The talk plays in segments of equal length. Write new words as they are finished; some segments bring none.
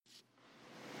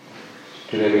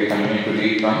Today we continue to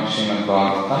read from Śrīmad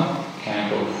Bhāgavatam,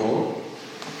 Canto 4,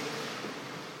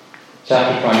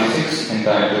 Chapter 26,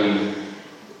 entitled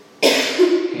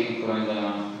King Kṛṣṇa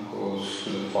Goes to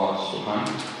the Forest to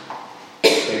Hunt,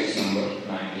 text number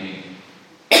 19.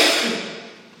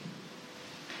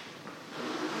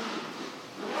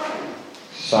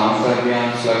 Saṅkharyāṃ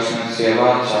slakṣṇasya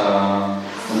vācā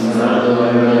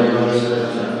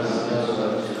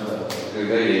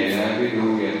hridayena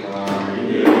vidūyatā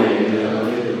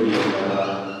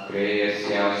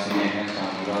preyasya sneha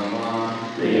sambrama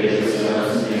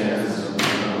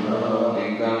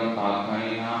lingam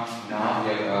ātmanina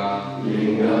nāvyaka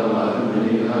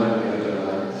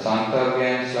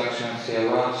saṅkharyāṃ slakṣṇasya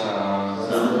vācā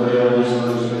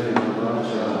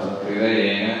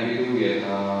hridayena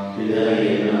vidūyatā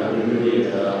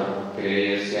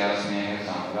preyasya sneha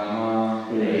sambrama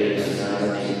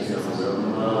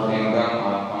lingam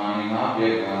ātmanina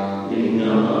nāvyaka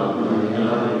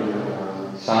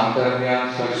saṅkharyāṃ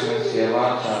slakṣṇasya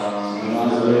vācā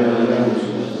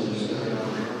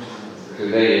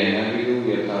hridayena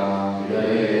vidūyatā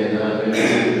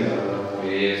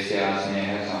preyasya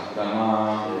sneha sambrama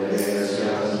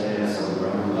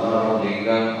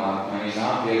lingam ātmanina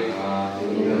nāvyaka.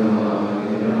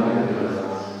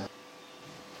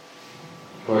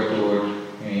 Word to word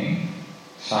meaning.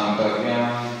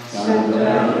 Saṅkharyāṃ,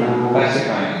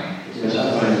 classifying.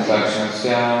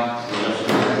 Slakṣṇasya,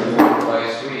 by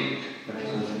speech.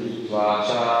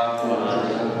 Vācā,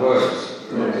 words.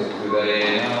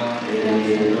 Hridayena,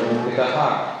 with the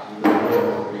heart.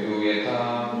 Vidūyatā,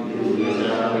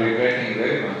 regretting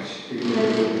very much.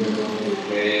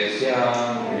 Preyasya,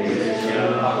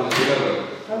 of his beloved.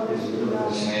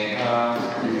 Sneha,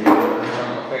 from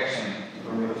affection.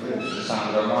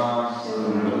 Sambrama,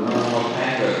 of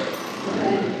anger.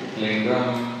 Lingam,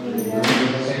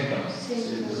 symptoms.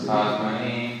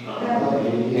 Atmani,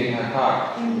 in her heart.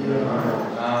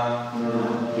 Na,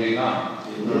 Krishna.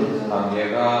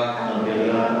 Amyagat,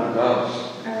 loves.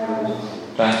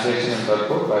 Translation and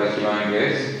purport by His Divine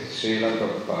Grace, Srila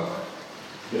Prabhupada.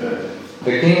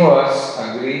 The king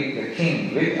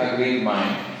with agreed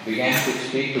mind began to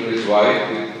speak to his wife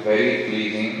with very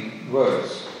pleasing words.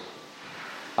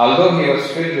 Although he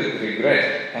was filled with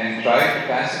regret and tried to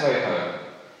pacify her,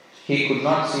 he could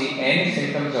not see any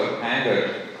symptoms of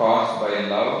anger caused by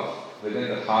love within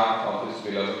the heart of his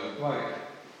beloved wife.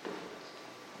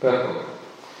 Purport.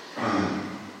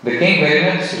 The king very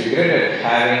much regretted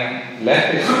having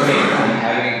left his queen and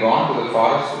having gone to the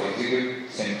forest to execute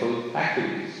sinful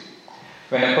activities.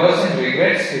 When a person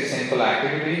regrets his sinful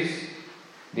activities,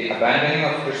 the abandoning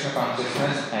of Kṛṣṇa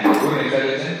consciousness and good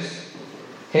intelligence,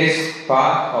 his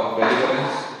path of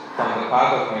deliverance from the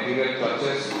path of material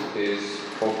clutches is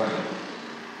open.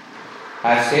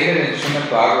 As stated in Śrīmad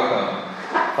Bhāgavatam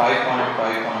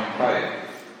 5.5.5,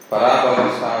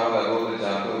 Parābhavastāva lagoda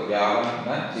jato yavam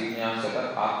na jiñāsata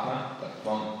atma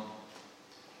tattvam.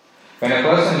 When a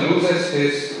person loses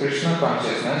his Kṛṣṇa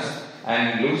consciousness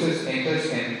and loses interest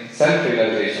in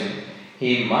self-realization,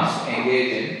 he must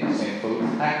engage in sinful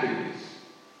activities.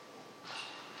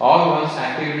 All one's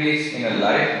activities in a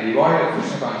life devoid of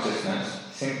Kṛṣṇa consciousness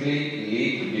simply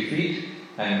lead to defeat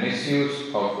and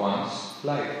misuse of one's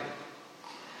life.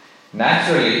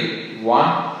 Naturally,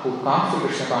 one who comes to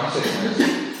Kṛṣṇa consciousness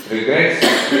regrets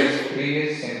his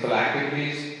previous sinful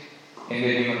activities in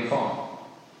the human form.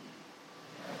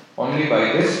 Only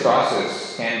by this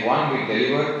process can one be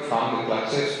delivered from the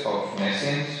clutches of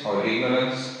nescience or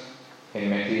ignorance in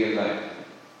material life.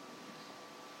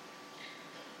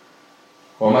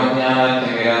 Om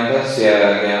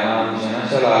ajñānatimirandasya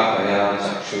jñānaśalakaya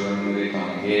chakṣurunmilitam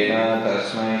yena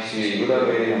tasmai Śrī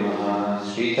Gurave namaha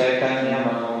Śrī Caitanya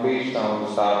manobhishtam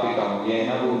stāpitam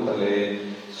yena bhūtale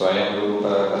swayam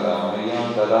rūpa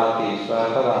kadamaryam dadāti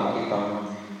svataramkikam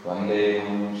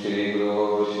vandeham Śrī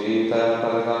Guru Śrī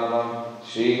Tarapadakamalam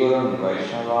Śrī Gurun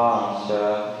Vaishnavāsya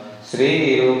Śrī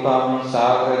Rūpam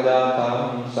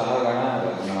Sagrajatam Sahagana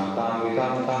Ratnatam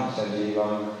Vitam Tam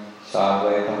Sajivam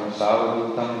Sadvaitam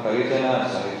Savadutam Parijana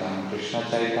Sahitam Kṛṣṇa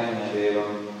Caitanya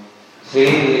Devam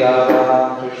Śrī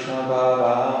Radha Kṛṣṇa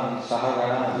Balaram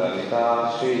Sahagana Lalita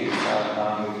Śrī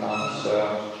Satam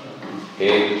He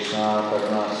Kṛṣṇa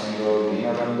Karuna Sindho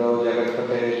Dīnabandho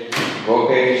Jagatpate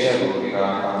Gopesha Gopika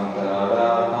Kantarada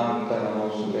Kanta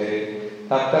Namosute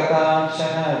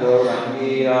Taptakamshana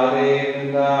Dorangi Radhe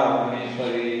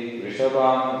Vrindavaneshwari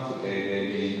Vrishabham Sute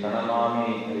Devi Pranamami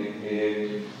Haripriye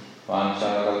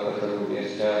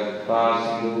Vanchakalpatarubhyascha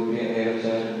Kripasindhubhya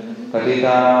evacha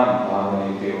Patitanam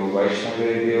Bhavanebhyo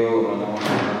Vaishnavebhyo Namo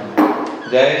Namaha.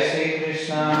 Jai Shri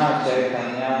Kṛṣṇa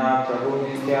Chaitanya Prabhu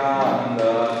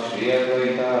Nityananda Shri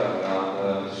Advaita Gadadhara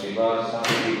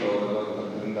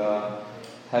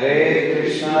Hare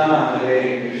Krishna,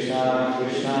 Krishna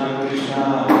Krishna,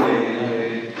 Hare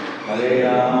Hare, Hare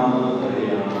Rama,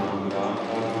 Rama Rama,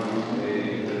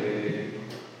 Hare Hare.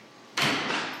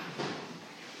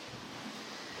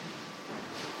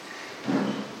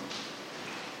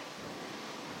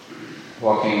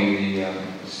 Walking in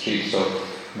the streets of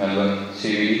Melbourne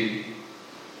CBD,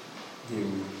 you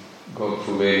go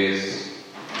through various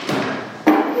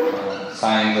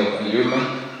signs of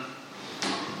allurement.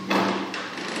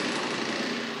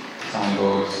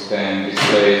 Signboards, then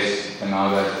displays, and all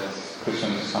that.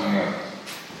 Christians is coming up.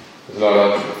 There's a lot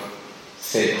of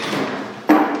sale,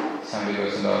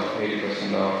 70% off,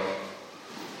 80% off.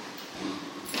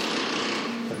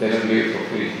 But they don't do it for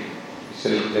free.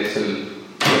 They still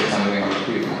get something out of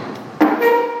you.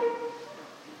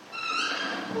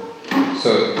 So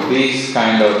these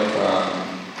kind of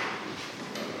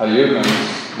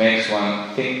allurements makes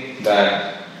one think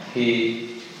that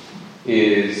he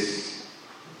is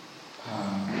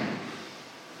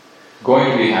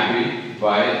going to be happy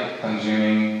by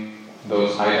consuming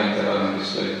those items that are on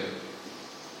display.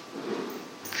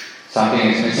 Something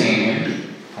is missing in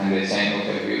him, and they're saying,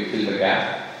 okay, we'll fill the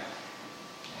gap,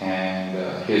 and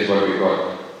here's what we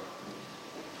got.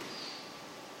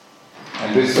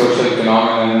 And this social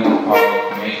phenomenon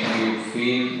of making you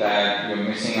feel that you're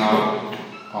missing out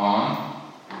on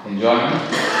enjoyment,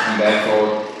 and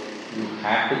therefore you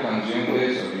have to consume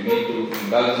this, or you need to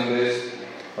indulge in this,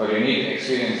 or you need to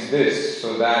experience this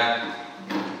so that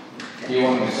you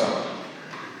won't miss out.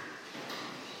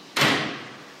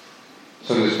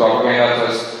 So this propaganda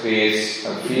first creates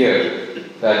a fear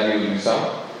that you will miss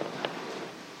out,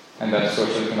 and that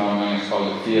social phenomenon is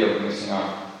called the fear of missing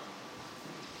out.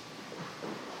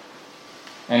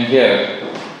 And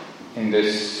here, in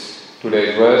this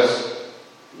today's verse,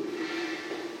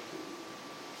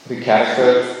 the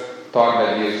character thought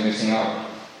that he was missing out.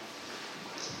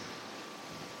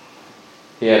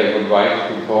 He had a good wife,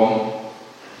 good home,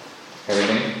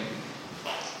 everything,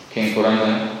 King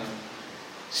Kṛṣṇa.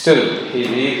 Still, he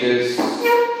leaves his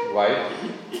wife,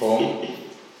 home,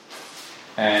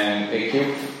 and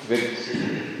equipped with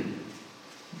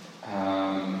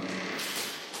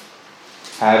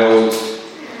arrows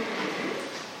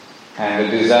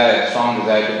and a strong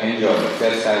desire to enjoy,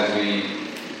 just as we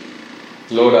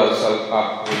load ourselves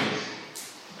up with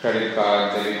credit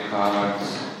cards, debit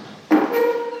cards,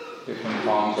 different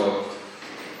forms of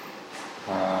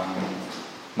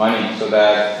money, so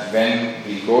that when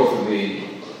we go to the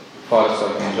forest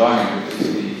of enjoyment, which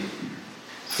is the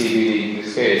CBD in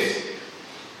this case,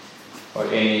 or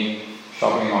any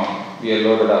shopping mall, we are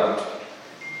loaded up.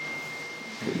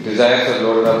 The desires are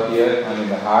loaded up here and in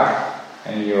the heart,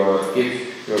 and if you're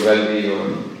wealthy, your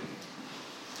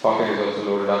pocket is also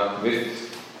loaded up with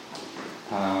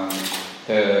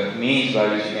the means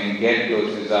by which you can get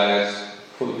those desires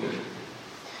fulfilled.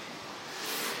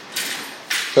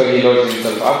 So he loads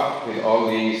himself up with all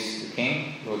these, the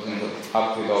king loads himself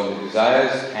up with all the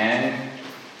desires and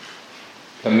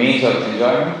the means of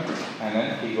enjoyment, and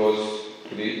then he goes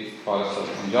to the forest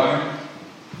of enjoyment.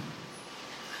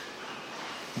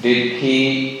 Did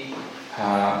he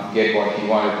get what he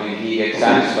wanted? Did he get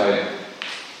satisfied?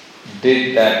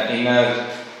 Did that inner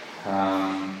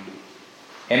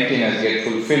emptiness get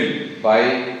fulfilled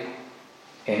by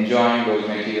enjoying those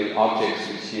material objects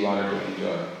which he wanted to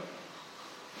enjoy?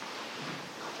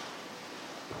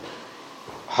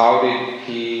 How did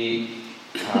he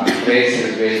trace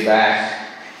his way back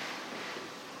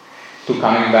to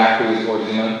coming back to his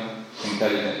original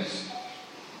intelligence?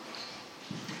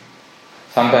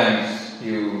 Sometimes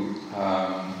you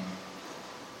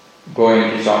go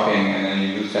into shopping and then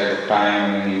you lose track of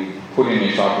time, and then you put in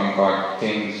your shopping cart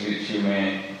things which you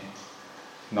may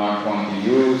not want to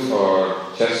use,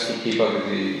 or just to keep up with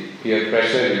the peer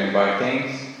pressure, you may buy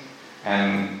things,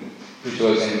 and which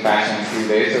was in fashion a few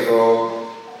days ago,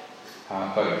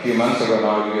 but a few months ago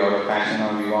now it will be out of fashion.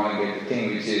 Now we want to get the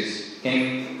thing which is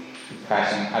in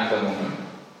fashion at the moment,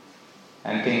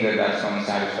 and think that that's going to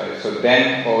satisfy. So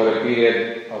then over a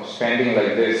period of spending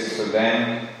like this, so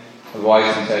then a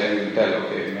voice inside you will tell,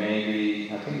 okay,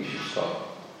 maybe I think you should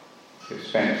stop. You've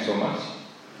spent so much.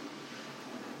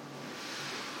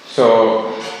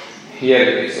 So here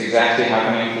it's exactly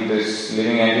happening to this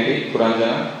living entity,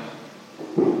 Kṛṣṇa.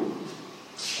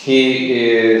 He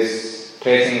is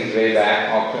tracing his way back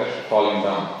after falling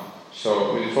down.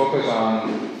 So we'll focus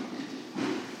on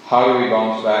how do we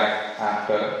bounce back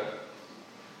after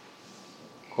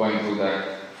going through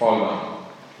that fall down.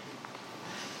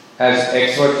 As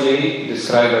expertly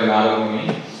described by Narada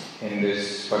Muni in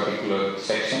this particular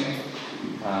section,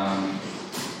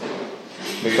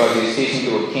 because he's teaching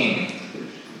to a king,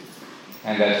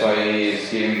 And that's why he is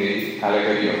giving the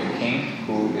allegory of the king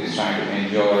who is trying to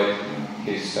enjoy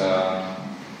his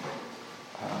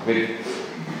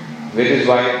with his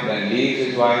wife, then leaves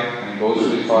his wife and goes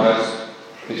to the forest,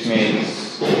 which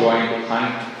means going to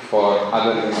hunt for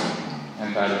other women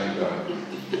and try to enjoy.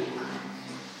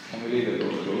 Can we leave the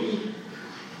doors closed?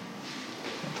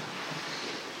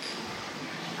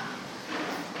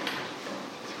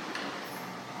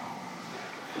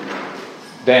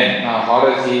 Then, now how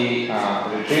does he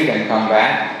retreat and come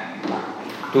back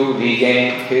to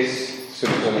regain his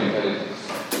spiritual intelligence?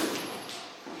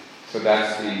 So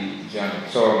that's the journey.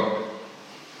 So,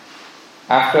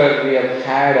 after we have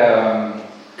had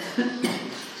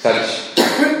such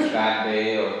bad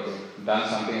day or done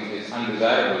something that is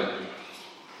undesirable,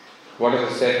 what are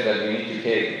the steps that we need to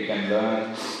take? We can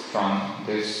learn from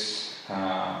this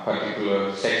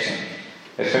particular section,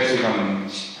 especially from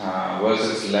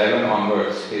verses 11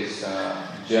 onwards. His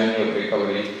journey of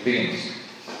recovery begins.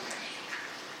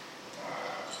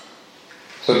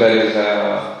 So there is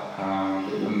a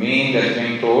meaning that's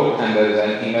being told, and there is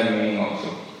an inner meaning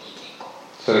also.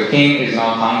 So the king is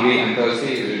now hungry and thirsty,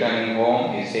 he is returning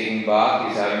home, he is taking bath,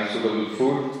 he is having suitable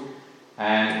food,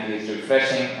 and he is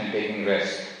refreshing and taking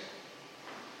rest.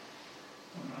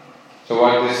 So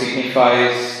what this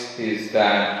signifies is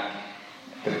that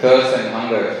the thirst and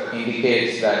hunger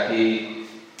indicates that he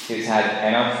has had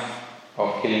enough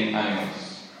of killing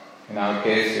animals. In our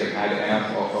case, we have had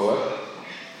enough of our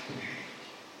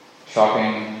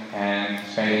shopping and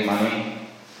spending money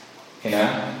in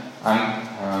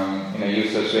a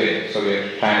useless way. So we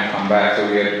are trying to come back. So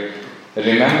we are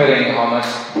remembering how much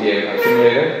we have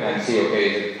accumulated and see, okay,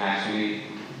 is it actually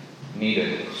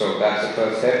needed? So that's the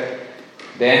first step.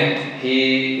 Then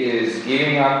he is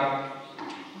giving up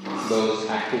those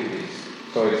activities.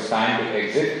 So it's time to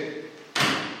exit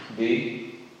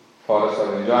the forest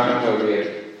of enjoyment. So we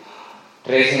are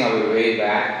tracing our way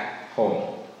back home.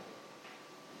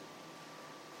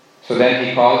 So then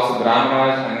he calls the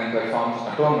brahmanas and then performs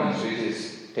atonements, which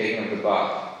is taking of the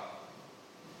bath.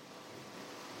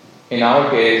 In our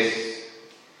case,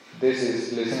 this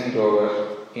is listening to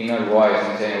our inner voice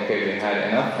and saying, okay, we had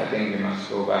enough, I think we must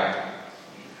go back.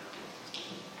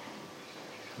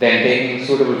 Then taking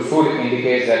suitable food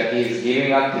indicates that he is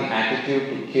giving up the attitude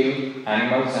to kill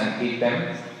animals and eat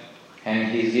them,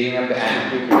 and he is giving up the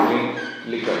attitude to drink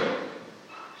liquor.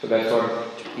 So that's what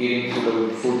eating suitable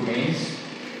food means.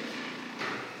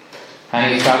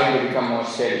 And he is starting to become more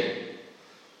steady.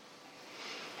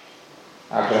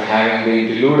 After having been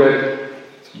deluded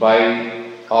by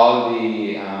all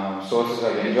the sources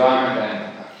of enjoyment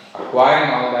and acquiring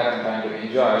all that and trying to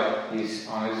enjoy, he is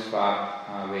on his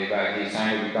path way back. He is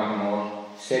trying to become more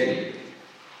steady.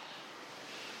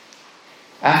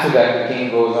 After that, the king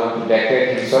goes on to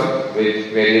decorate himself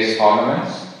with various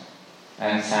ornaments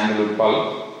and sandalwood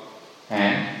pulp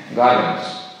and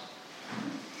garlands.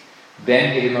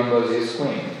 Then he remembers his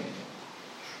queen.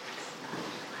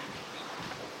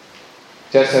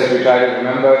 Just as we try to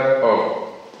remember,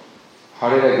 oh, how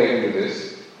did I get into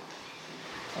this?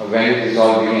 Or when did this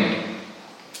all begin?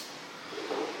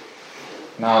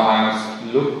 Now I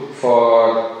must look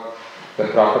for the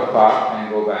proper path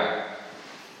and go back.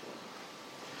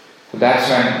 So that's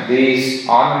when these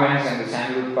ornaments and the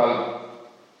sandalwood pulp,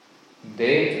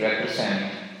 they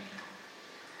represent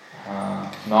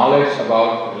knowledge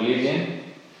about religion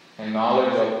and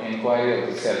knowledge of inquiry of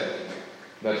the self.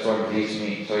 That's what these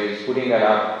mean. So he's putting that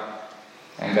up,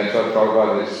 and that's what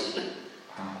Prabhupada is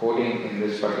quoting in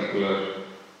this particular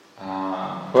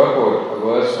purport, a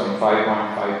verse from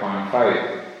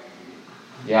 5.5.5.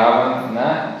 Yavan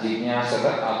na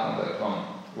jignāsata atmatattvam.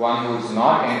 One who is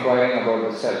not inquiring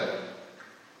about the self,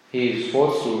 he is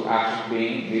forced to after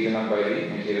being beaten up by the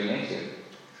material nature.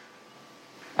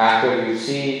 After you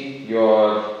see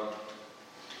your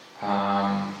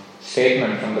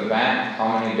statement from the bank,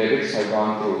 how many debits have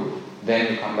gone through,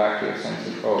 then you come back to your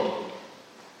senses. Oh,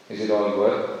 is it all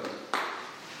worth?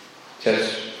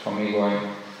 Just for me going.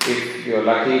 If you're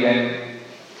lucky, then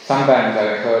sometimes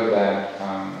I've heard that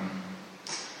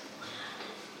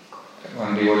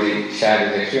one devotee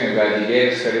shared his experience that he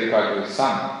gave his credit card to his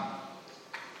son.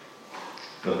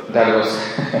 That was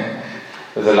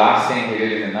the last thing he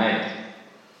did in the night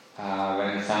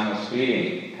when his son was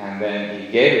feeding, and then he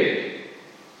gave it.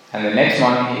 And the next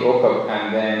morning he woke up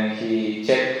and then he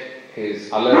checked his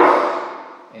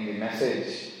alerts in the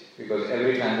message, because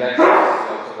every transaction he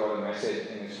also got a message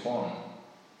in his phone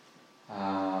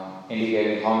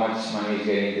indicating how much money is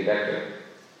getting deducted.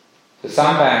 So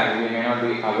sometimes we may not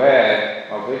be aware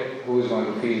of it, who is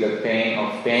going to feel the pain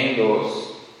of paying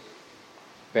those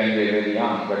when we are very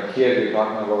young. But here we are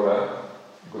talking about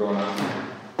grown up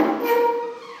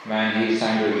man, he is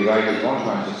trying to divide his own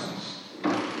consciousness.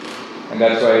 And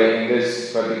that's why in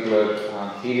this particular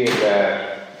period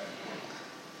where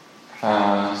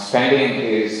spending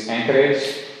is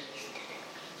encouraged,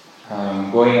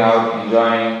 going out,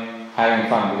 enjoying, having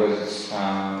fun, because it's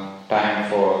time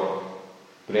for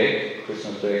break,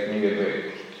 Christmas break, New Year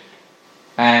break.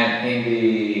 And in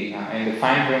the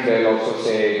fine print they'll also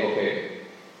say, okay,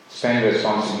 spend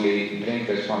responsibly, drink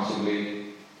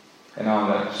responsibly, and all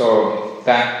that. So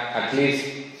that at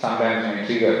least sometimes may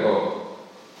trigger, oh,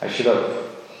 I should have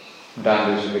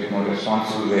done this a bit more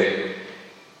responsible way.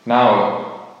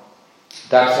 Now,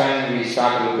 that's when we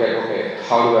start to look at, okay,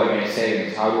 how do I make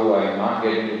savings? How do I not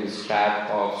get into this trap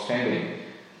of spending?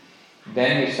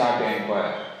 Then we start to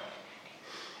inquire.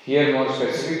 Here more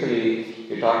specifically,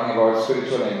 we're talking about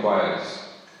spiritual inquiries.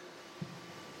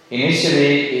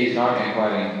 Initially, he is not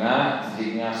inquiring, na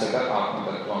jignāsata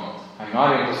ātma-tattvam. I'm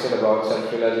not interested about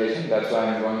self-realization, that's why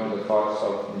I'm going to the forest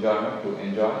of enjoyment, to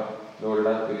enjoy, loaded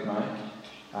up with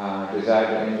my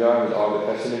desire to enjoy with all the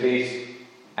facilities,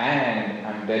 and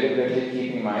I'm deliberately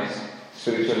keeping my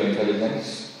spiritual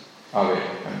intelligence away.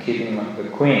 I'm keeping the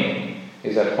queen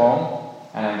is at home,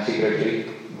 and I'm secretly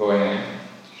going and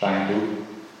trying to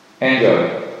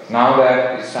enjoy. Now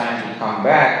that it's time to come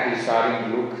back, he's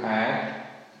starting to look at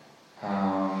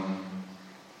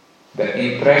the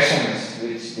impressions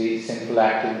which the sinful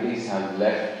activities have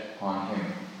left on him.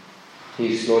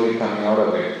 He's slowly coming out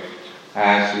of it.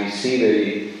 As we see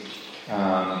the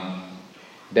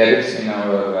debits in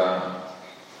our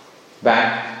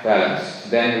bank balance,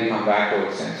 then we come back to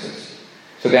our senses.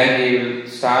 So then he will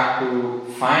start to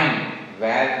find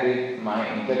where did my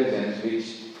intelligence,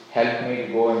 which helped me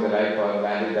to go in the right path,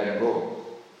 where did that go?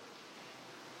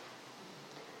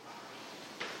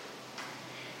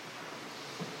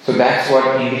 So that's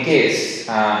what indicates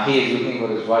he is looking for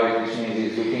his wife, which means he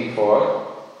is looking for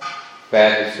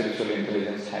where the spiritual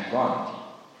intelligence had gone.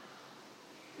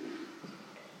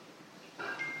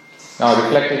 Now,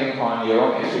 reflecting on your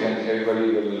own experience,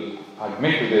 everybody will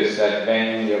admit to this, that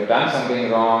when you have done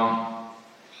something wrong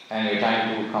and you're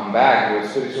trying to come back, your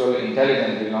spiritual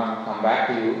intelligence will not come back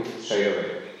to you straight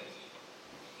away.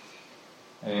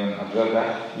 And observe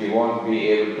that. You won't be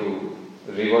able to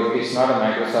revert. It's not a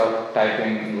Microsoft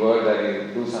typing word that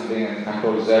you do something and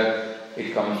Control Z,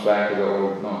 it comes back to the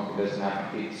old. No, it doesn't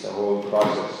happen. It's a whole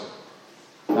process.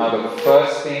 Now, the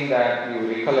first thing that you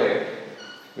recollect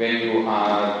when you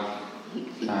are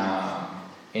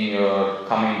in your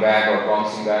coming back or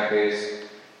bouncing back is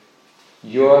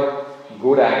your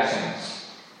good actions.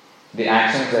 The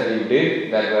actions that you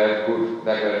did that were good,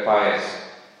 that were pious.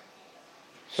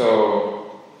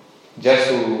 So, just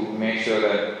to make sure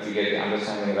that we get the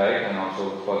understanding right, and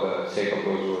also for the sake of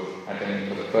those who are attending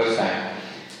for the first time,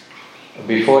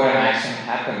 before an action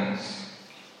happens,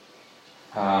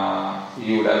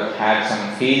 you would have had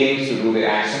some feelings to do the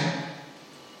action,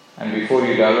 and before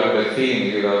you develop the feeling,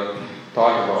 you would have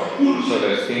thought about it. So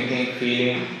there's thinking,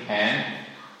 feeling, and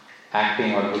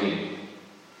acting or doing.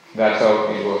 That's how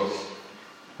it works.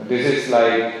 This is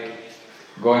like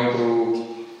going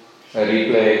through a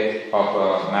replay of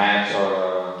a match or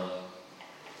a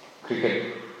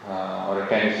cricket or a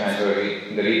tennis match. So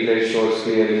the replay shows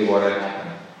clearly what had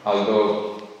happened,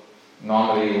 although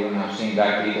normally you wouldn't have seen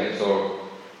that detail. So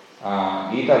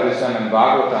Gita, Wisdom and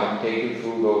Bhāgavatam take you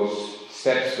through those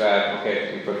steps where,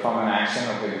 okay, we perform an action,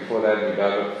 okay, before that we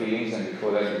develop feelings, and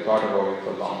before that we thought about it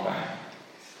for a long time.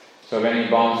 So when you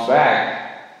bounce back,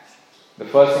 the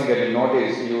first thing that you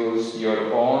notice is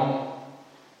your own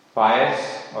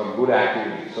pious or good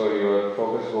activities. So your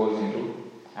focus goes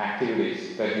into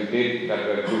activities that you did that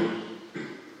were good.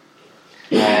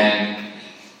 And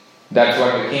that's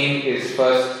what the king is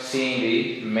first seeing,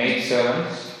 the maid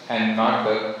servants and not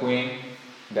the queen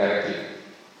directly.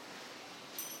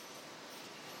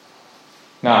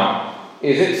 Now,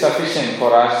 is it sufficient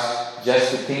for us just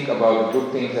to think about the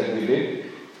good things that we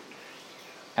did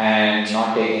and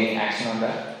not take any action on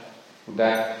that? Would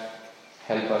that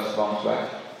help us bounce back?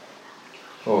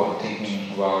 Oh, I'm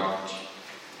thinking about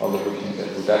all the good things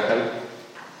that would that help?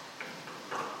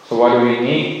 So what do we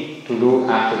need to do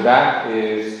after that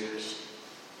is,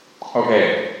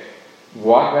 okay,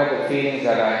 what were the feelings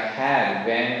that I had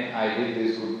when I did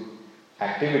these good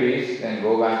activities? Then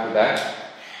go back to that.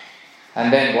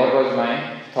 And then what was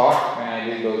my thought when I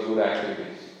did those good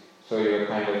activities? So you're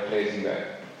kind of tracing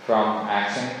that from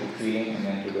action to feeling and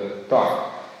then to the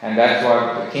thought. And that's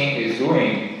what the king is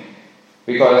doing,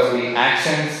 because the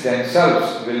actions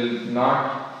themselves will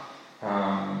not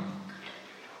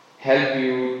help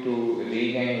you to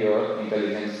regain your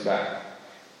intelligence back.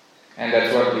 And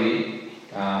that's what the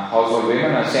household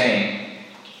women are saying,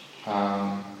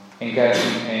 in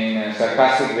a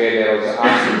sarcastic way, they are also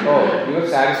asking, oh, you were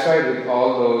satisfied with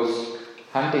all those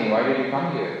hunting, why did you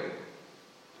come here?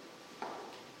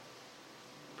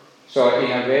 So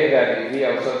in a way that if we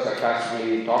also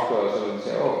sarcastically talk to ourselves and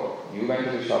say, oh, you went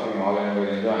to the shopping mall and were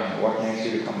enjoying, what makes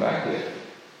you to come back here?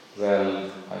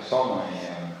 Well, I saw my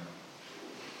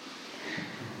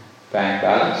bank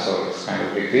balance, so it's kind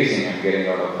of decreasing. I'm getting a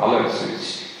lot of alerts,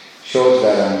 which shows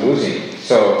that I'm losing.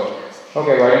 So,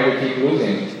 okay, why don't you keep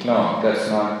losing? No, that's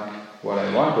not what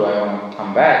I want to. I want to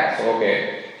come back. So,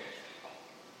 okay.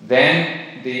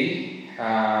 Then the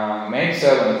maid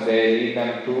servants, they lead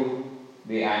them to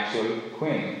the actual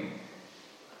queen.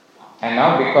 And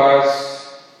now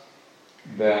because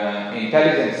the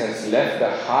intelligence has left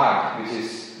the heart, which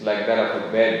is like that of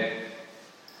a bed,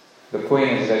 the queen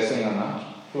is resting on the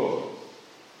floor.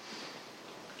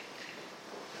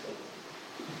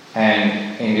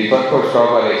 And in the Ādipuruṣa,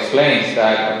 Prabhupada explains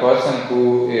that a person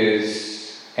who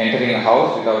is entering a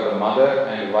house without a mother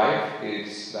and a wife,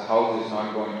 the house is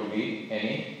not going to be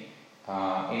any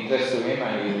interest to him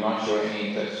and he will not show any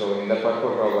interest. So in the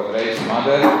Ādipuruṣa, Prabhupada writes,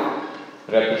 mother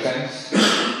represents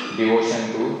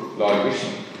devotion to Lord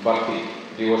Vishnu, bhakti.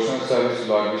 Devotional service to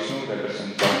Lord Vishnu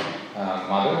represents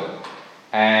mother,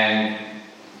 and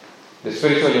the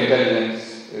spiritual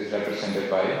intelligence is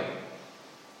represented by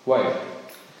wife.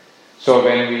 So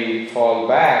when we fall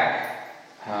back,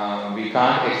 we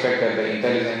can't expect that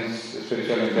the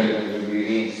spiritual intelligence will be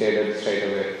reinstated straight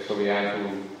away. So we have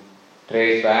to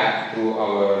trace back through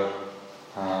our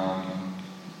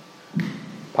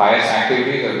pious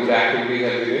activities or good activities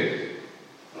that we did,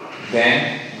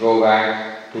 then go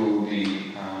back to the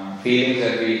feelings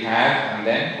that we had, and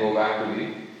then go back to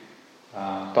the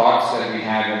thoughts that we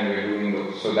had when we were doing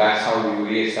those. So that's how you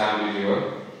re-establish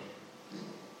your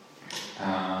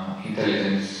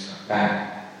intelligence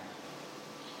back.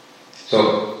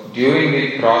 So during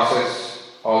the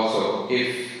process also,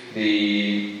 if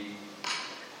the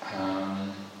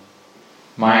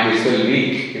mind is still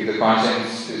weak, if the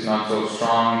conscience is not so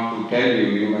strong to tell you,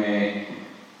 you may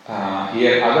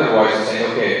hear other voices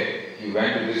saying, okay, you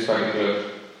went to this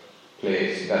particular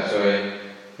place, that's why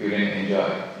you didn't enjoy.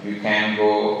 You can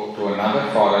go to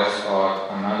another forest or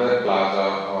another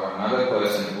plaza or another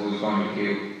person who is going to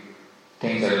give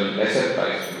things at a lesser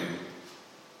price to you.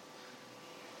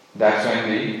 That's when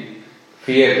we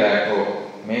fear that,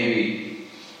 oh, maybe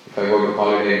if I go to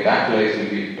holiday in that place, it will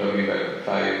be totally better. If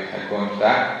I had gone to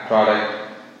that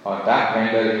product or that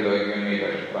vendor, it will have given me a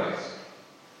better price.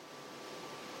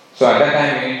 So at that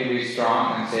time, we need to be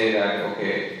strong and say that,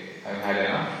 okay, I've had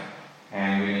enough,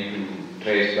 and we need to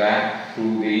trace back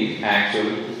to the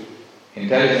actual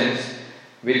intelligence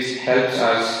which helps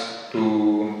us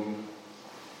to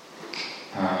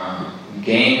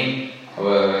gain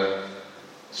our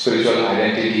spiritual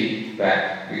identity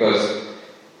back, because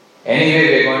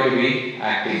anyway we are going to be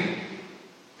acting.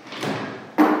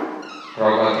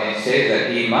 Prabhupada says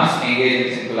that he must engage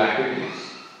in sinful activities.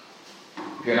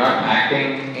 If you are not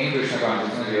acting in Kṛṣṇa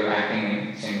consciousness, you are acting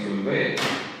in sinful way.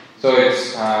 So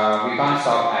it's we can't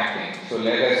stop acting. So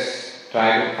let us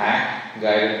try to act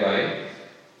guided by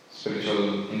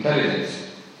spiritual intelligence.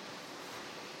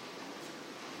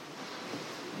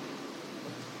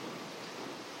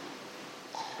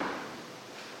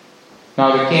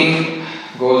 Now the king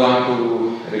goes on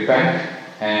to repent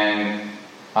and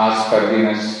ask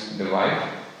forgiveness the wife.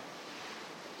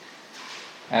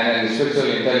 And then the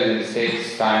spiritual intelligence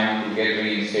takes time to get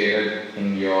reinstated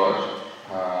in your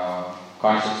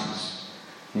consciousness,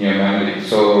 in your memory.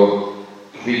 So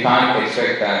we can't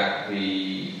expect that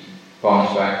we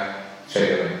bounce back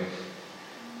straight away.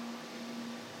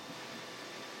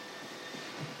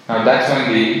 Now that's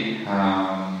when the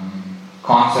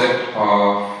concept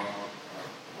of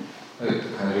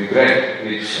regret,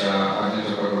 which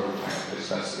Ādipuruṣa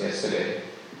discussed yesterday,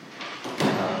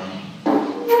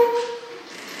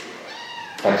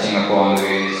 touching upon the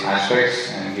various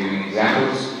aspects and giving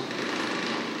examples.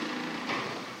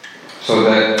 So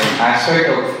the aspect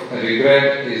of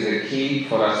regret is the key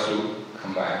for us to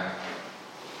come back.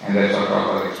 And that's what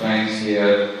Prabhupada explains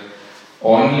here.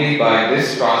 Only by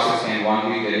this process can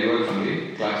one be delivered from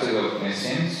the clutches of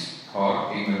nescience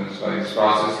or ignorance. By this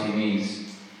process he means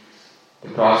the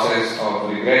process of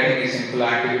regretting his sinful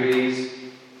activities,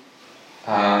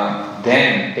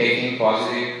 then taking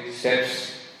positive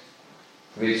steps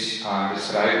which are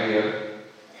described here,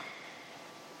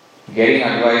 getting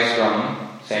advice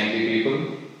from saintly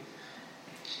people,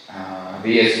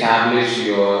 re-establish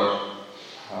your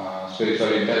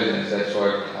spiritual intelligence. That's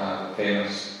what the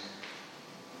famous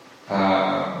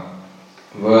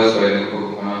verse by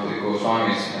one of the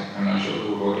Goswamis, I'm not sure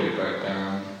who wrote it, but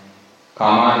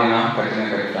Kamadina Katina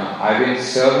Katina. I've been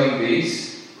serving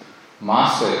these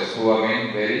masters who have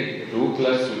been very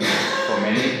ruthless to me for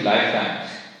many lifetimes.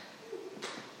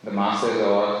 The masters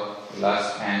are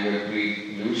lust, anger,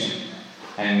 greed, illusion.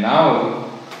 And now,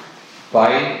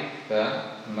 by the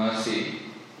mercy,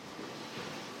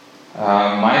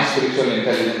 my spiritual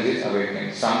intelligence is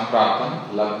awakened.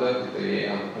 Sampraptam labdha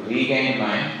vidya. Regain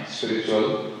my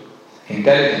spiritual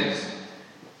intelligence.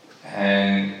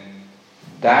 And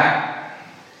that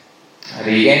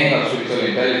regaining of spiritual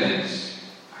intelligence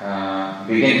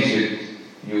begins with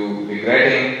you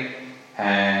regretting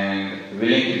and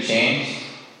willing to change.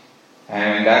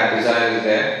 And when that desire is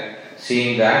there,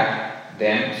 seeing that,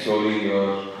 then slowly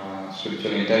your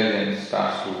spiritual intelligence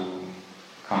starts to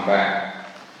come back.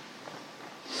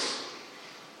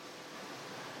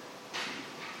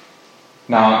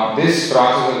 Now, this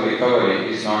process of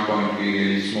recovery is not going to be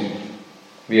really smooth.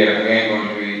 We are again going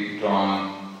to be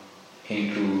drawn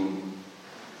into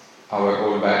our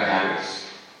old bad habits.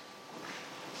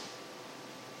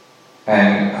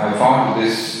 And I found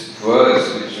this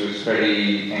verse which was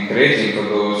pretty encouraging for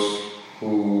those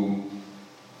who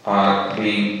are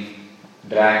being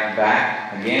dragged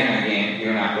back again and again,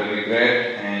 even after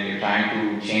regret, and you're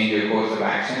trying to change your course of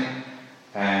action,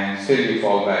 and still you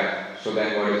fall back. So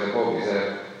then what is the hope? Is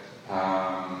there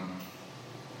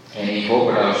any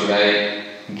hope at all? Should I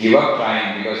give up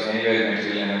trying? Because anyway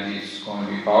material energy is going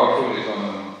to be powerful, it's going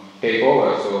to take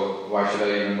over, so why should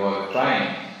I even bother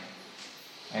trying?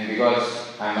 And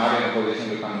because I'm not in a position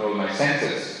to control my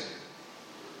senses,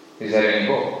 is there any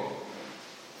hope?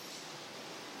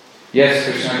 Yes,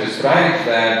 Kṛṣṇa describes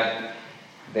that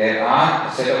there are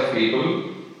a set of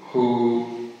people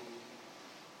who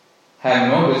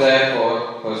have no desire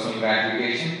for personal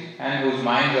gratification and whose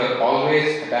minds are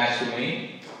always attached to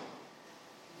me,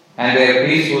 and they are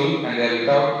peaceful and they are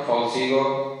without false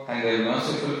ego and they are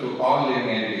merciful to all living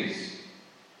entities,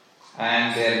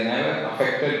 and they are never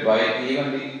affected by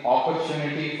even the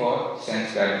opportunity for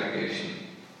sense gratification.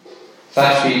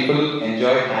 Such people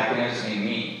enjoy happiness in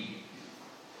me.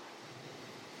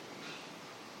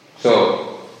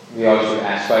 So, we all should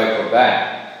aspire for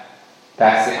that.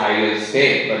 That's the ideal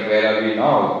state, but where are we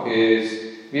now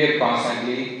is we are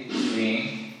constantly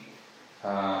being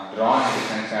drawn into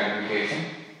sense gratification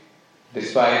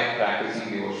despite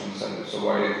practicing devotional service. So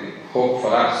what is the hope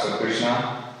for us? So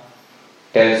Kṛṣṇa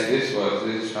tells this verse.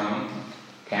 This is from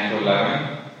Canto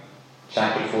 11,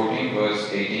 chapter 14, verse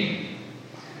 18.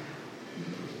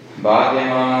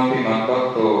 Bhadyamanopi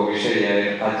madbhakto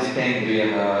vishaya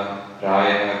ajitendriyaha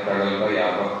raya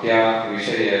pragalpaya bhaktya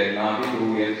vishaya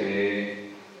nabhidhuyate.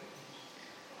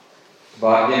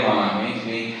 Bhadyamana means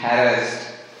being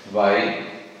harassed by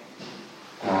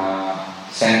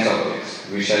sense objects,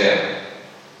 vishaya.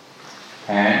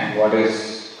 And how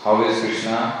is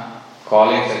Kṛṣṇa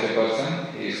calling such a person?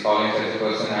 He is calling such a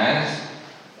person as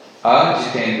a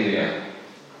jitendriya.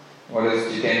 What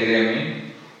does jitendriya mean?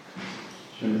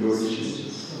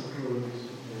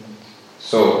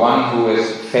 So one who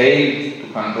has failed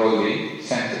to control the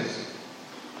senses.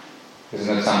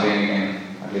 Isn't that something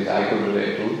at least I could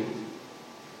relate to?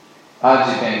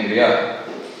 Ajitendriya.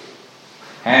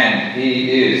 And he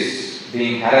is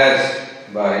being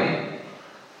harassed by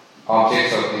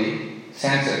objects of the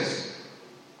senses.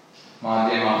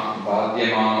 Bhadyamana.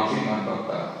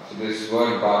 So this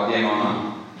word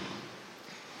bhadyamana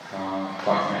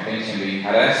caught my attention, being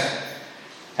harassed.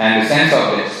 And the sense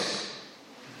objects,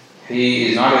 he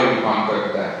is not able to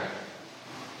conquer that.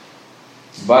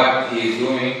 But he is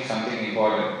doing something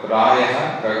important.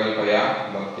 Prayaha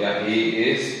pragalpaya bhaktya. He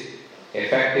is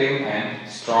effective and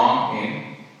strong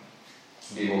in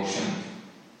devotion.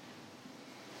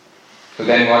 So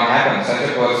then what happens? Such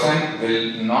a person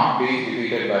will not be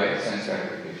defeated by sense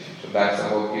gratification. So that's the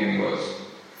whole universe.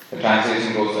 The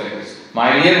translation goes like this.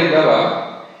 My dear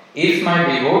Uddhava, if my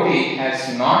devotee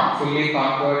has not fully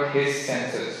conquered his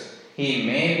senses, he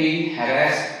may be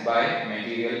harassed by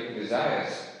material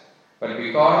desires. But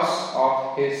because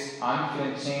of his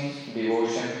unflinching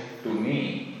devotion to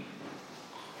me,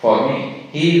 for me,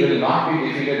 he will not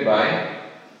be defeated by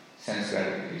sense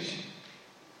gratification.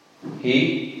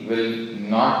 He will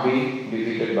not be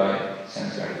defeated by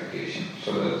sense gratification.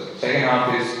 So the second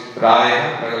half is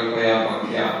Praya Pragalpaya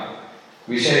Bhaktya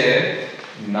Vishaya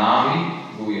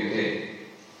Navi Bhuyate.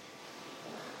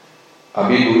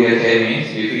 Abhibhuyate means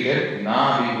defeated.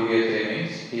 Na Abhibhuyate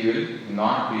means he will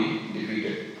not be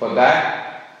defeated. For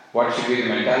that, what should be the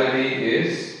mentality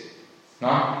is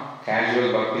not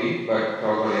casual bhakti, but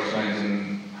Prabhupada explains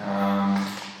in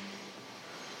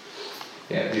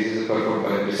this is a purport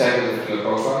by the disciples of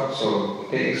Prabhupada. So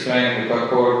they explain the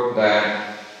purport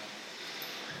that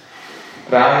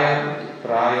Praya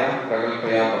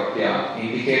Pragalpaya Bhaktya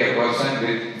indicate a person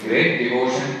with great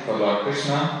devotion for Lord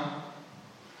Kṛṣṇa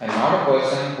and not a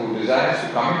person who desires to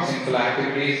commit sinful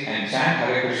activities and chant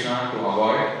Hare Kṛṣṇa to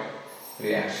avoid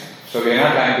reaction. So we are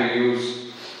not trying to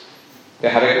use the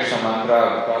Hare Kṛṣṇa mantra,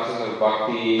 the process of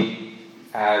bhakti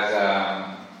as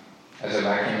a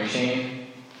vacuum machine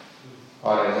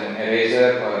or as an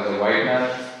eraser or as a whitener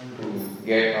to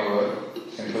get our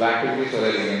sinful activities so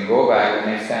that we can go back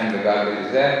the next time the garbage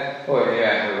is there. Oh, anyway, I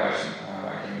have a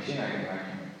vacuum machine, I can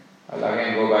vacuum it. I'll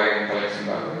again go back and collect some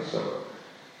garbage. So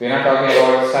we are not talking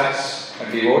about such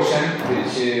a devotion,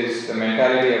 which is the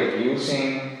mentality of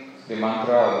using the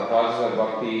mantra or the process of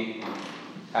bhakti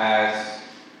as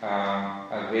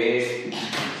a way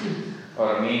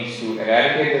or a means to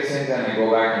eradicate the sins and then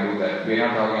go back and do that. We are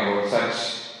not talking about such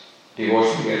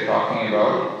devotion. We are talking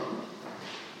about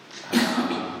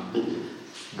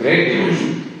great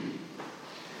devotion.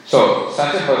 So,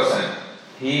 such a person,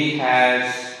 he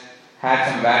has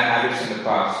had some bad habits in the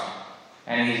past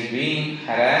and he is being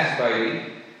harassed by the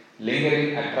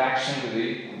lingering attraction to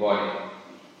the body.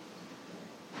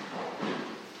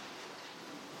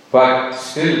 But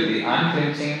still, the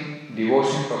unflinching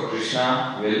devotion for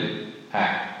Kṛṣṇa will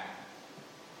act.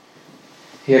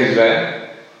 Here is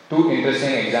where two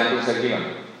interesting examples are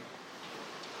given.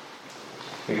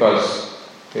 Because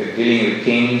we are dealing with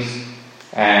kings,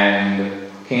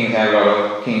 and kings are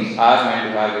meant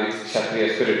to have the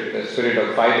Kshatriya spirit, the spirit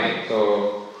of fighting.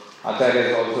 So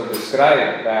Acharyas also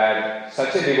described that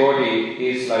such a devotee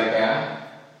is like a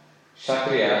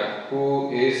Kshatriya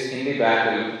who is in the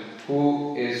battle,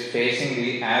 who is facing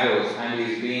the arrows and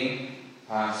is being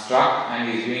struck and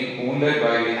is being wounded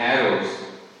by the arrows,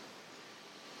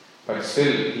 but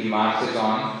still he marches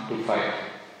on to fight.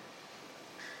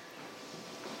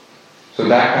 So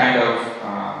that kind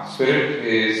of spirit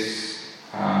is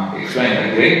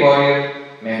explained. A great warrior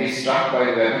may be struck by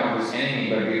the weapon of his enemy,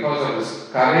 but because of his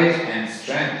courage and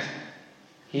strength,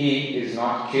 he is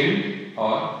not killed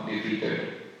or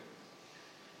defeated.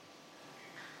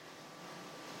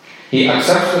 He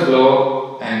accepts the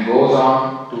blow and goes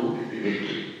on to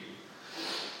victory.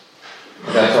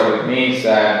 That's what it means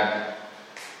that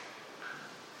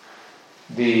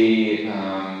the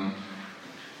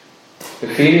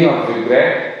feeling of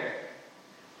regret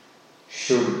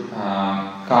should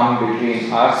come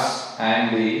between us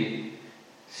and the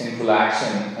sinful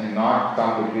action and not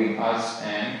come between us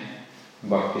and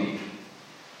bhakti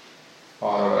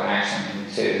or our action.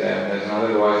 It says that there's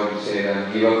another voice which says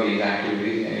that give up these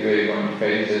activities, anyway you're going to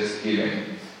fail, just give in.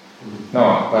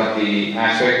 No, but the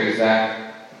aspect is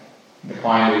that the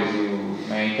point is you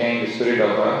maintain the spirit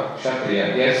of a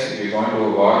Kshatriya. Yes, if you're going to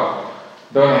a war,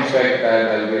 don't expect that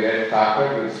there will be a red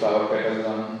carpet with flower petals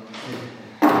on,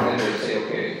 and then they'll say,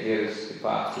 okay, here is the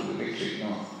path to the victory.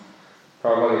 No.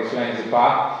 Prabhupada explains the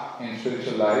path in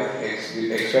spiritual life,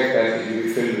 we expect that it will be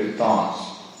filled with thorns.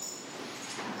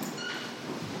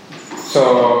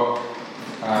 So,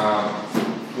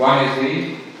 one is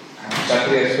the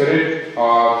Kshatriya spirit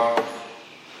of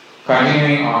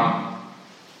continuing on,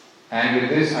 and with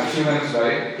this assurance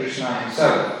by Kṛṣṇa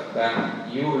himself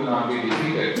that you will not be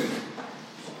defeated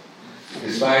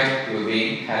despite you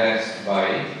being harassed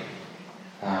by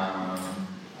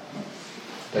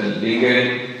the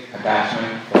lingering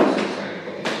attachment process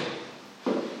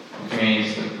and which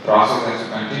means the process has to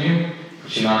continue,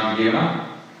 it should not be given up.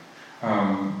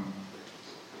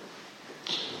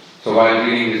 So while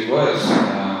reading this verse, I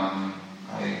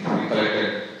recollected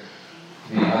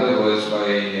the other verse by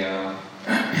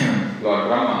Lord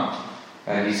Brahma,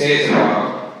 and he says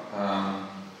about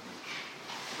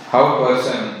how a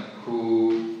person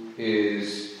who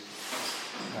is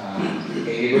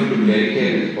able to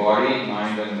dedicate his body,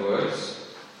 mind and words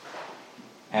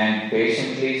and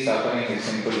patiently suffering his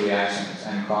sinful reactions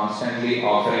and constantly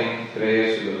offering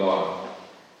prayers to the Lord,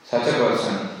 such a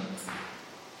person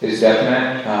is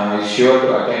definite, is sure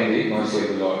to attain the mercy of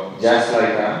the Lord. Just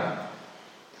like a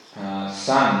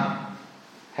son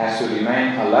has to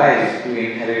remain alive to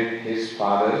inherit his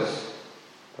father's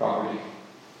property.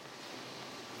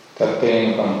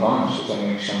 Tattena pampam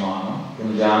sukamikshamanam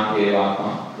punjam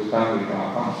evakam vikam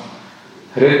vikakam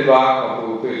hridva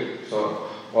kapupit. So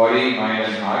body, mind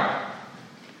and heart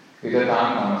vidatam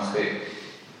namaste.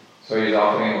 So he is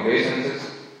offering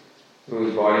obeisances through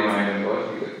his body, mind and words,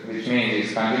 which means he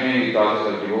is continuing the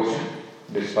process of devotion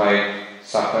despite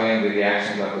suffering the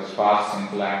reactions of his past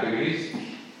sinful activities.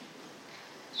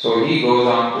 So he goes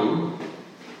on to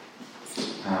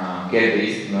get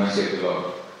the mercy of the Lord.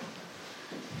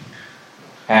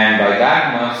 And by that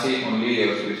mercy, only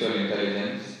your spiritual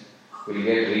intelligence will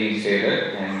get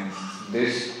reinstated, and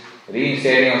this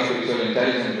reinstating of spiritual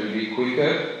intelligence will be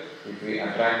quicker if we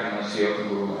attract the mercy of the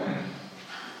Guru and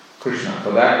Kṛṣṇa.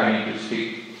 For that, we need to stick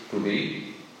to the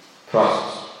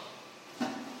process.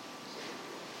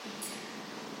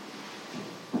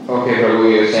 Okay,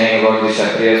 Prabhu, you are saying about the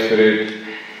Kshatriya spirit,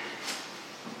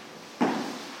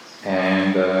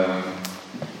 and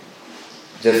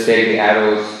just take the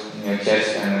arrows in your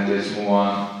chest and then just move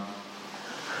on.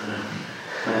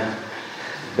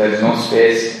 There is no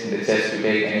space in the chest to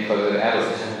take any further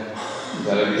arrows.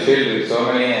 There will be filled with so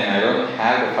many, and I don't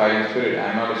have the fighting spirit.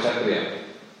 I am not a Kshatriya.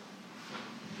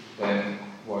 Then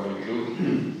what do we do?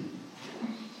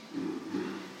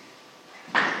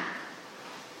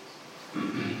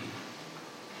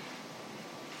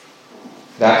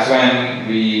 That's when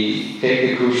we take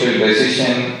the crucial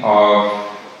decision of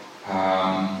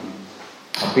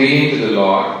appealing to the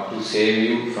Lord to save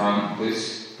you from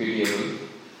this pitiable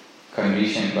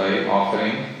condition by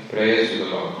offering prayers to the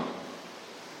Lord.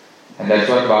 And that's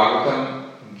what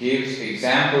Bhāgavatam gives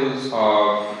examples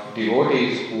of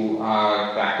devotees who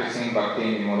are practicing bhakti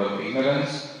in the mode of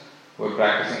ignorance, who are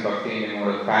practicing bhakti in the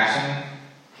mode of passion,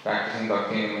 practicing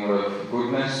bhakti in the mode of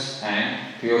goodness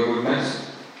and pure goodness,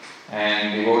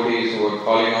 and devotees who are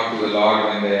calling out to the Lord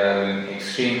when they are in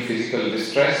extreme physical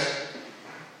distress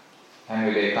and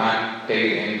when they can't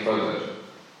take it any further.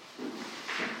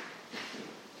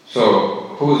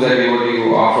 So, who is that devotee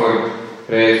who offered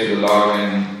prayers to the Lord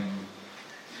when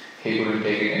he couldn't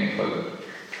take it any further?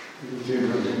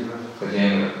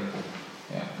 Gajendra.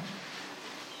 Yeah.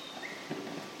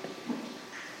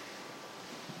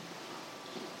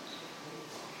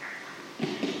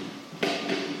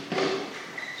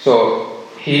 So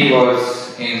he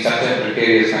was in such a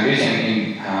precarious condition,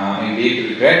 in deep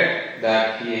regret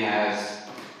that he has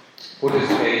put his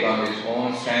faith on his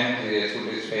own strength, he has put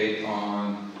his faith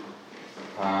on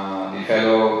the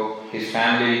fellow, his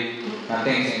family.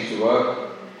 Nothing seems to work,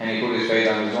 and he put his faith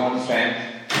on his own strength.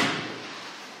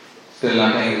 Still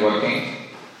nothing is working.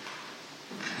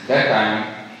 At that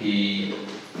time, he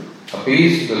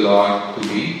appeals to the Lord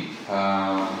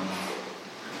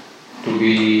to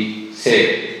be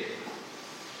saved.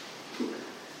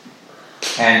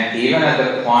 And even at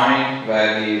the point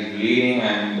where he is bleeding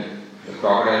and the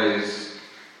crocodile is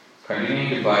continuing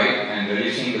to bite and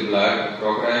releasing the blood, the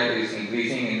crocodile is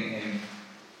increasing in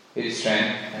its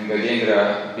strength, and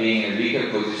Gajendra, being in a weaker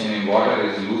position in water,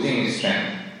 is losing his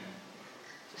strength.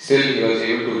 Still he was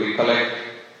able to recollect,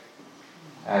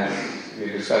 as we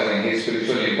were discussing, his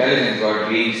spiritual intelligence got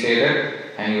reinstated,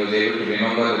 and he was able to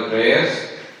remember the prayers,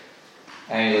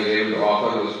 and he was able to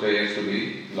offer those prayers to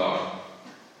the Lord.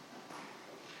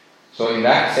 So in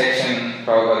that section,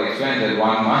 Prabhupada explains that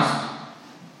one must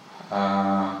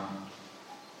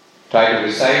try to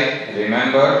recite,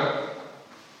 remember,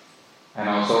 and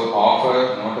also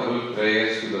offer notable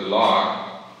prayers to the Lord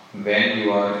when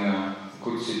you are in a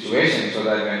good situation, so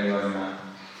that when you are in a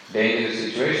dangerous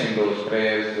situation, those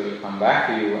prayers will come back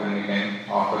to you and you can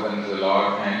offer them to the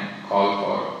Lord and call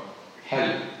for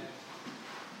help.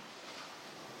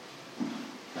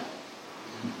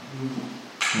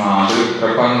 Mādu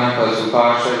prapanna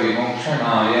pasupāṣa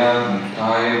vimokṣanāya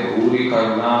muktāya bhūri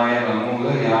karunāya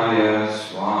namūlayāya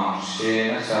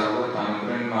svāṁśena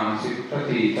sarvatanvrin mansi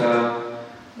pratīta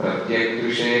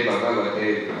pratyaktrushe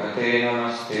bhagavate bhagate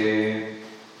namaste.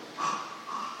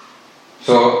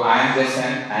 So I am just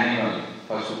an animal,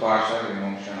 pasupāṣa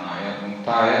vimokṣanāya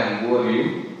muktāya, and who are you?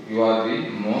 You are the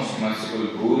most merciful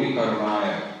bhūri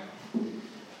karunāya.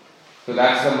 So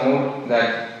that's the mood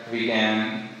that we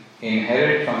can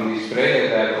inherit from these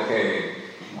prayers, that okay,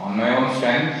 on my own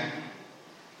strength,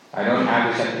 I don't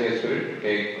have the Kshatriya spirit to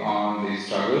take on the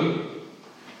struggle.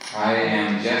 I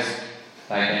am just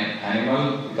like an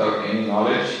animal without any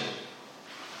knowledge,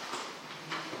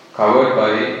 covered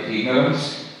by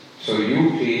ignorance. So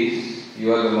you please,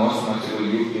 you are the most merciful,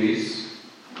 you please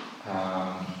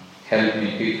help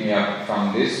me, pick me up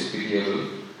from this pitiable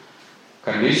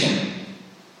condition.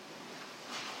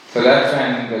 So that's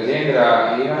when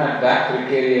Gajendra, even at that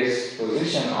precarious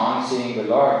position, on seeing the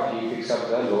Lord, he picks up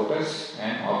the lotus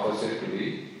and offers it to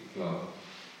the Lord.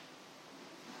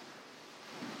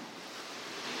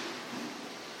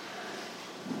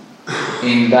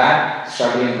 In that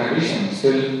struggling condition,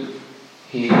 still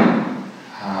he,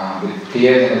 with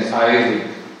tears in his eyes,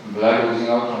 with blood oozing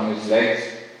out from his legs,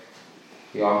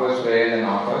 he offers prayers and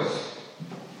offers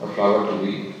a flower to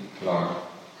the Lord.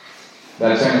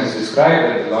 That's when it's described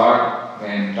that the Lord,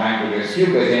 when trying to rescue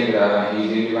Gajendra, he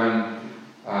didn't even,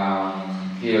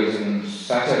 he was in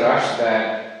such a rush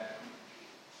that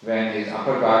when his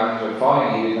upper garments were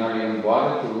falling, he did not even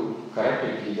bother to correct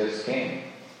it, he just came.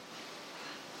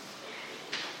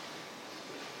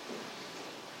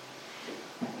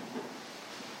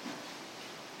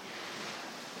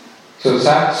 So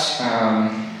such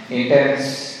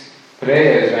intense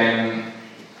prayers, when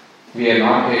we are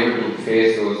not able to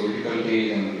face those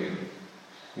difficulties and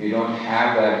we don't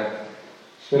have that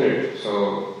spirit,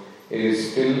 so it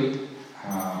is still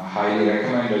highly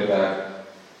recommended that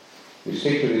you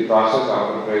stick to the process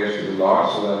of the prayers to the Lord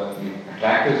so that you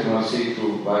attract His mercy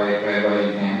whereby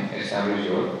you can establish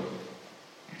your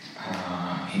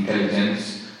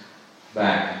intelligence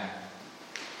back.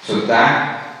 So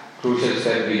that crucial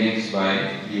step begins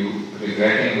by you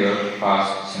regretting your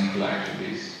past sinful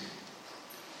activities.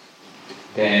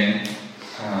 Then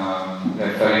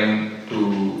referring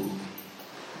to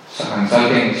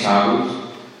consulting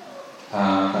sadhus,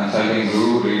 consulting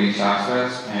Guru, reading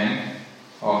Shastras, and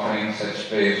offering such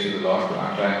prayers to the Lord to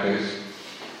attract His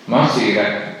mercy,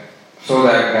 so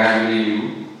that gradually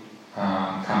you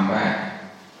come back.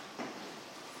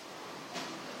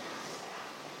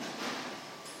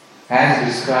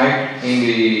 As described in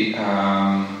the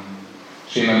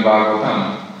Śrīmad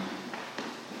Bhāgavatam,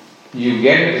 you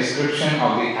get a description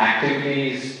of the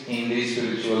activities in the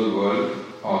spiritual world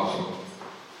also.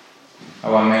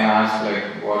 One may ask,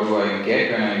 what do I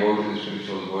get when I go to the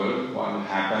spiritual world? What will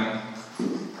happen?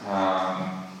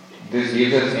 This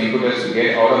gives us impetus to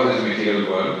get out of this material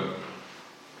world.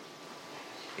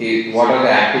 What are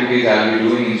the activities I will be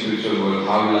doing in spiritual world?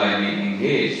 How will I be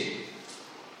engaged?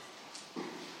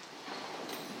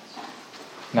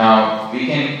 Now, we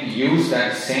can use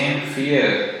that same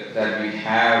fear that we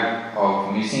have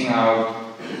of missing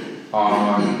out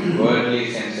on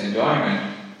worldly sense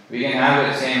enjoyment. We can have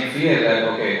that same fear that,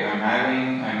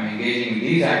 I'm engaging in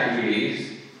these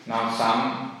activities, now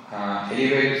some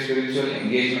elevated spiritual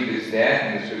engagement is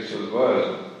there in the spiritual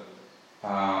world.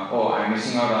 I'm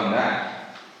missing out on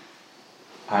that.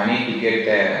 I need to get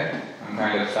there. I'm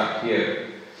kind of stuck here.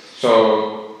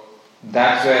 So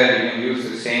that's where you can use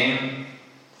the same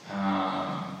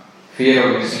fear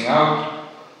of missing out.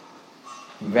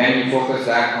 When you focus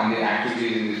back on the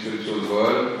activities in the spiritual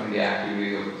world and the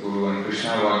activities of Guru and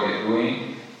Kṛṣṇa, what they're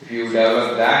doing, if you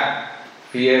develop that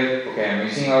fear, I'm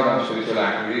missing out on spiritual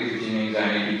activities, which means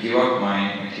I need to give up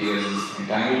my material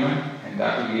entanglement, and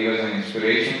that will give us an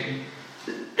inspiration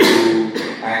to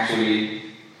actually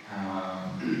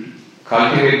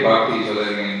cultivate bhakti so that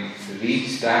we can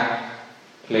reach that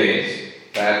place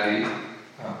where the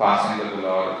pastimes of the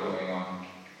Lord are going on.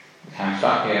 I'm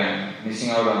stuck here and missing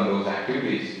out on those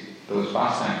activities, those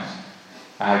pastimes.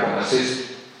 I have to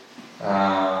assist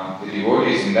the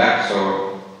devotees in that,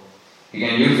 so you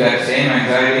can use that same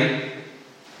anxiety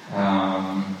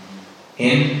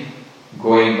in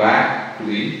going back to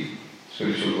the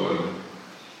spiritual world.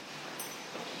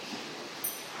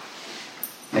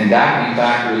 And that in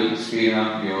fact will speed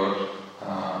up your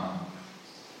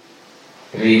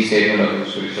reinstatement of your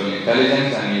spiritual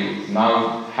intelligence, and you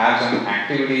now have some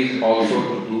activities also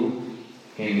to do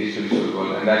in the spiritual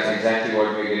world. And that's exactly what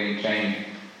we're getting trained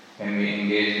when we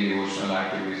engage in devotional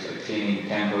activities like cleaning the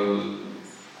temple,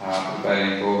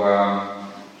 preparing bhoga,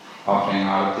 offering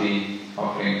arati,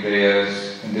 offering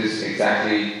prayers. And this is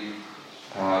exactly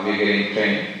we're getting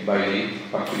trained by the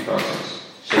bhakti process.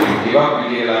 So you give up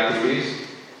material activities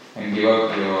and give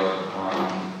up your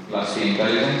lusty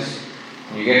intelligence.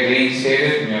 You get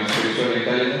reinstated in your spiritual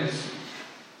intelligence.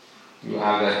 You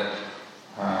have that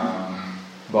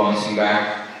bouncing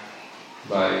back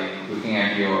by looking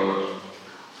at your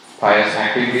pious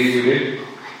activities you did,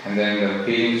 and then the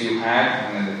feelings you had,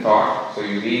 and then the thought. So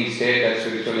you reinstate that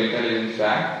spiritual intelligence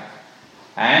back,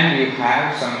 and you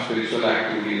have some spiritual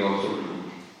activities also to do,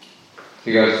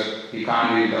 because you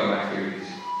can't do without activities.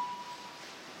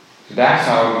 So that's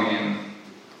how we can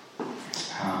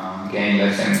gain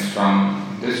lessons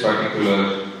from this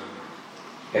particular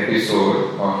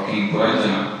episode of King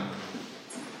Purandjana.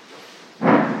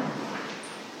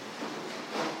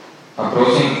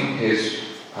 Approaching his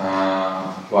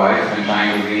wife and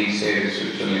trying to reinstate his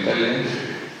spiritual intelligence,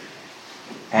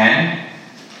 and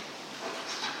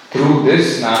through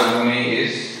this Narada Muni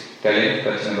is telling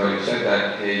Kṛṣṇa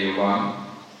that, hey, you've gone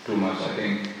too much, I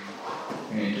think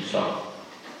you need to stop.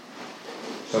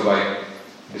 So by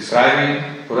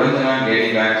describing Purandjana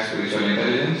getting back spiritual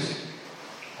intelligence,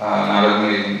 Narada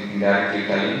Muni is indirectly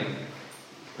telling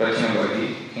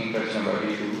King Kṛṣṇa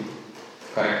to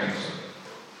correct himself.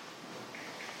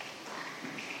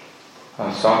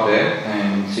 I'll stop there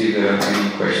and see if there are any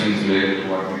questions related to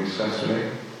what we discussed today.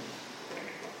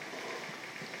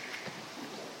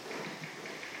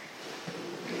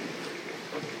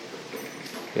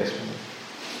 Yes, ma'am.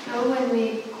 Now when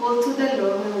we call to the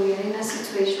Lord, when we are in a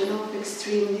situation of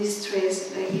extreme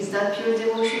distress, is that pure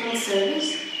devotional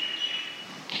service?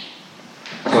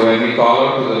 So when we call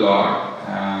out to the Lord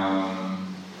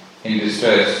in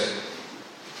distress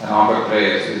and offer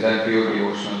prayers, is that pure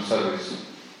devotional service?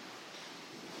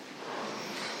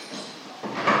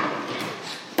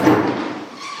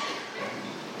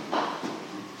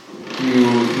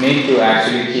 You need to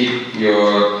actually keep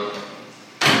your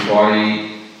body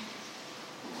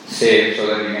safe so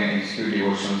that you can execute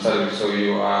devotional service. So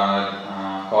you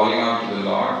are calling out to the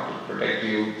Lord to protect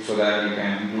you so that you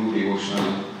can do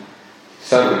devotional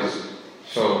service.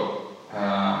 So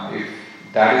if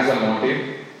that is the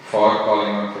motive for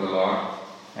calling out to the Lord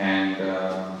and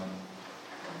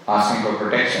asking for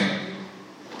protection,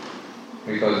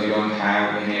 because you don't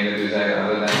have any other desire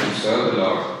other than to serve the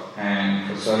Lord, and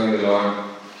for serving the Lord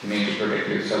you need to protect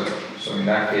yourself. So in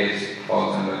that case it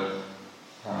falls under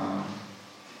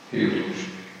pure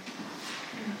devotion.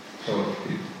 So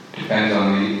it depends on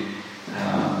the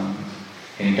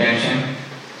intention.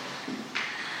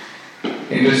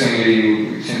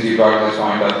 Interestingly, since you brought this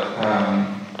point up,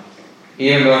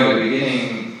 even though in the beginning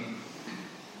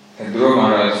Dhruva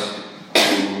Maharaj,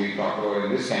 who we talked about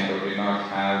in this canto, did not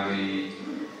have the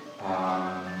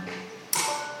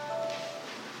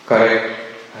correct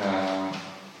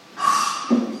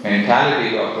mentality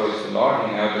to approach the Lord,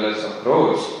 he nevertheless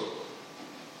approached.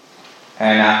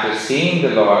 And after seeing the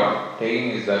Lord,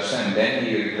 taking his darshan, then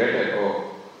he regretted,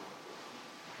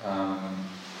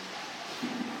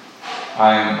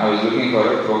 I was looking for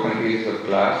a broken piece of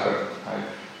glass, but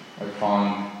I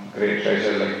found great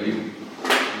treasure like you.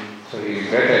 So he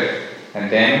regretted, and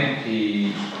then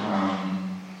he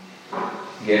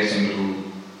gets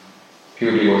into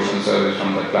pure devotional service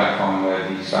from the platform where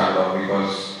he started off,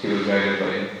 because he was guided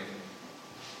by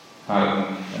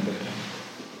Ādipuruṣa at the time.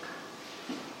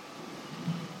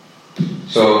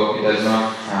 So it does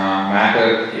not matter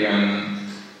even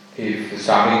if the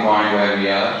starting point where we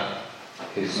are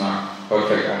is not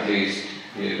perfect, at least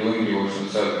we are doing devotional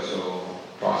service, so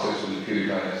the process will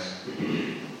purify us.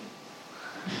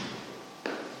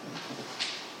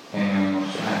 Anyone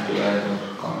wants to add to that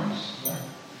or comments?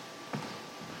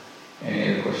 Any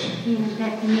other question? Yeah,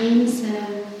 that means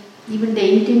even the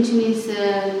intention is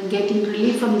getting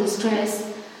relief from the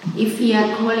stress. If we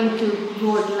are calling to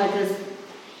God like a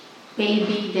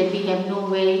baby that we have no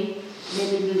way,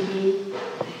 then it will be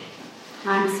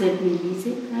answered, is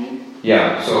it right?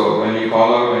 Yeah, so when you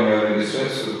call out when you are in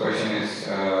distress, so the question is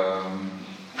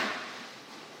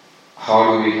how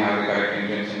do we have the correct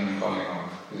intention when calling out?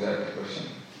 Is that the question?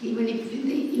 Even if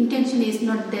the intention is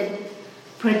not that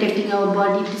protecting our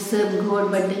body to serve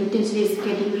God, but the intention is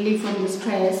getting relief from the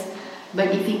stress. But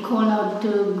if we call out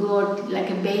to God like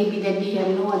a baby that we have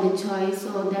no other choice,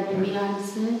 so that will be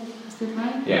answered. Is that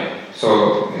right? Yeah.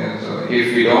 So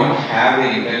if we don't have the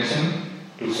intention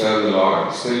to serve the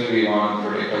Lord, still we want to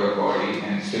protect our body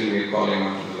and still we are calling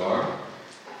out to the Lord.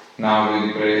 Now will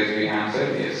the prayers be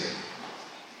answered? Yes.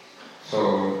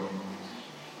 So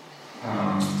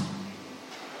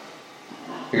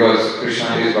because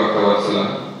Kṛṣṇa is Bhaktavatsala,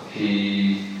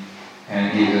 he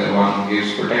is the one who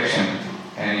gives protection,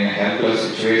 and in a helpless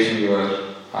situation you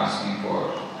are asking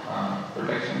for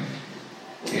protection.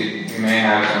 You may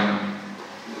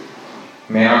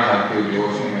not have pure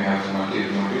devotion, you may have some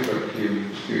material motive, but you will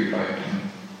purify it.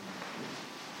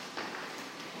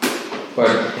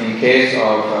 But in case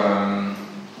of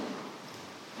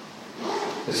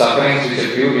the sufferings which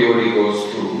a pure devotee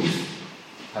goes through,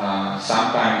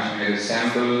 sometimes may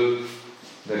resemble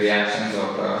the reactions of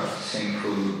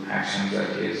sinful actions that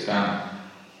he has done.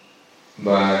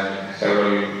 But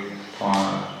several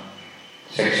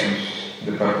sections,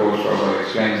 the purport Prabhupada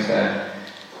explains that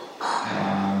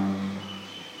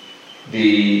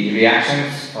the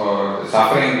reactions or the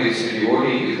suffering which the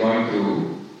devotee is going through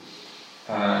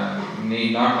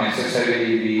need not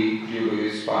necessarily be due to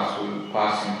his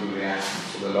past sinful reactions.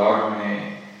 So the Lord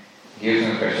may give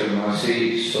him special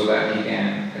mercy so that he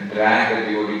can drag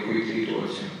the devotee quickly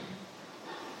towards him.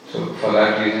 So for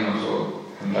that reason also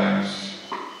sometimes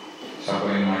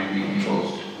suffering might be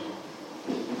imposed.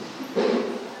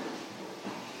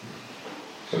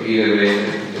 So either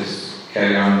way, just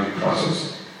carry on the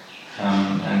process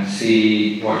and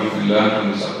see what you can learn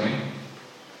from the suffering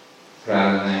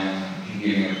rather than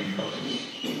giving up the process.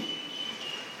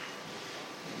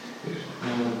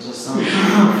 Just some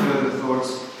further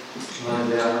thoughts.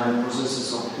 There are 9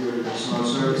 processes of pure devotional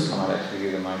service. I'll actually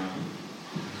give the mic.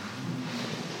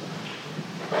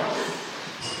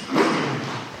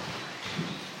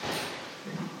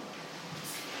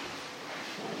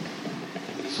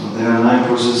 So there are 9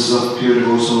 processes of pure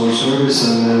devotional service,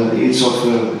 and each of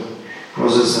the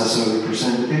processes has a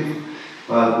representative.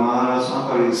 But Maharaj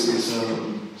Amparis is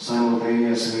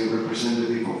simultaneously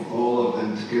representative of all of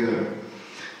them together.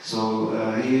 So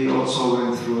he also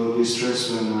went through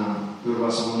distress when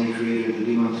Durvasa Muni created the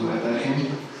demon to attack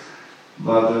him.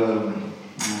 But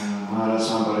Maharaj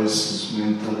Amparis'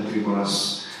 mentality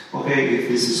was, okay, if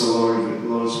this is the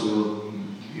Lord's will,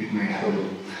 it may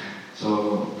happen.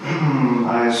 So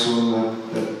I assume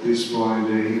that at this point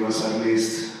he was at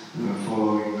least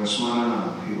following the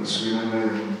Smarana. He was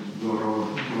remembering the Lord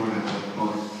at that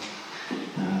point.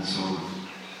 So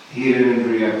he didn't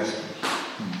react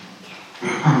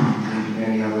in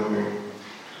any other way.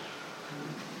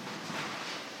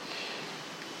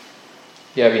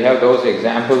 Yeah, we have those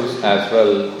examples as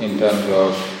well in terms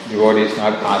of devotees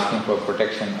not asking for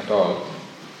protection at all.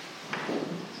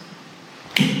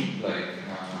 Like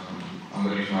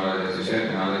Ambarish Maharaj, as you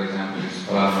said, another example is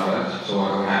Prahlad Maharaj. So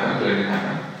whatever happened, let it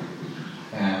happen.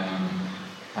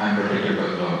 I am protected by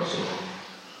the Lord. So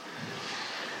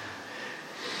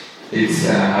it's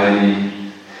a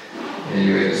highly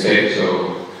elevated state. So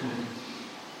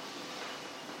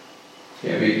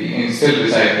yeah, we can still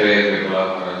recite prayers like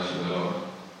Prahlad Maharaj to the Lord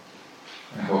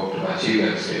and hope to achieve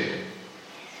that state.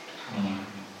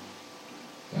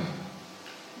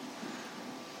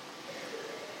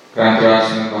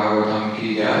 Kṛṣṇa Bhāgavatam ki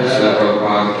jai, Śrīmad